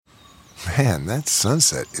Man, that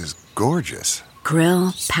sunset is gorgeous.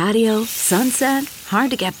 Grill, patio, sunset.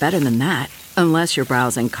 Hard to get better than that. Unless you're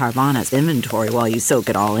browsing Carvana's inventory while you soak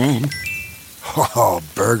it all in. Oh,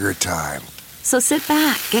 burger time. So sit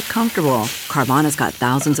back, get comfortable. Carvana's got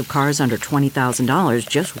thousands of cars under $20,000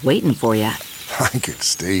 just waiting for you. I could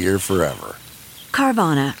stay here forever.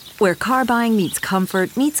 Carvana, where car buying meets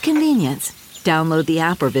comfort meets convenience. Download the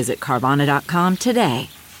app or visit Carvana.com today.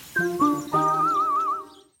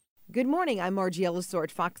 Good morning, I'm Margie Ellisor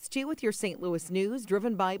at Fox 2 with your St. Louis news,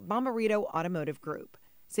 driven by Bomarito Automotive Group.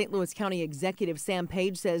 St. Louis County Executive Sam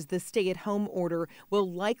Page says the stay-at-home order will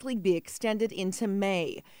likely be extended into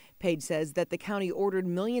May. Page says that the county ordered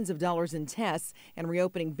millions of dollars in tests, and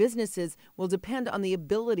reopening businesses will depend on the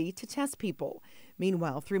ability to test people.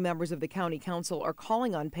 Meanwhile, 3 members of the county council are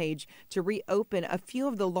calling on Page to reopen a few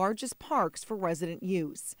of the largest parks for resident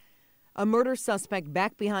use. A murder suspect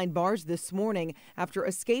back behind bars this morning after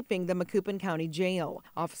escaping the Macoupin County Jail.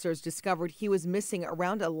 Officers discovered he was missing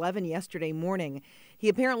around 11 yesterday morning. He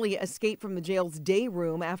apparently escaped from the jail's day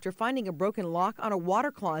room after finding a broken lock on a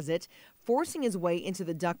water closet, forcing his way into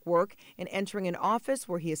the ductwork and entering an office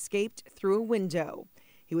where he escaped through a window.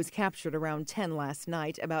 He was captured around 10 last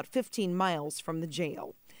night, about 15 miles from the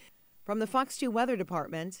jail. From the Fox 2 Weather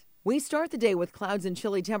Department, we start the day with clouds and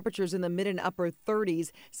chilly temperatures in the mid and upper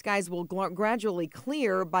 30s. Skies will gradually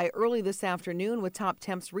clear by early this afternoon with top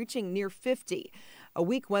temps reaching near 50. A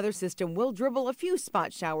weak weather system will dribble a few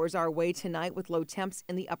spot showers our way tonight with low temps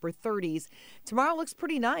in the upper 30s. Tomorrow looks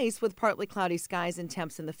pretty nice with partly cloudy skies and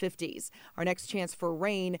temps in the 50s. Our next chance for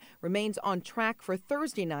rain remains on track for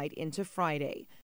Thursday night into Friday.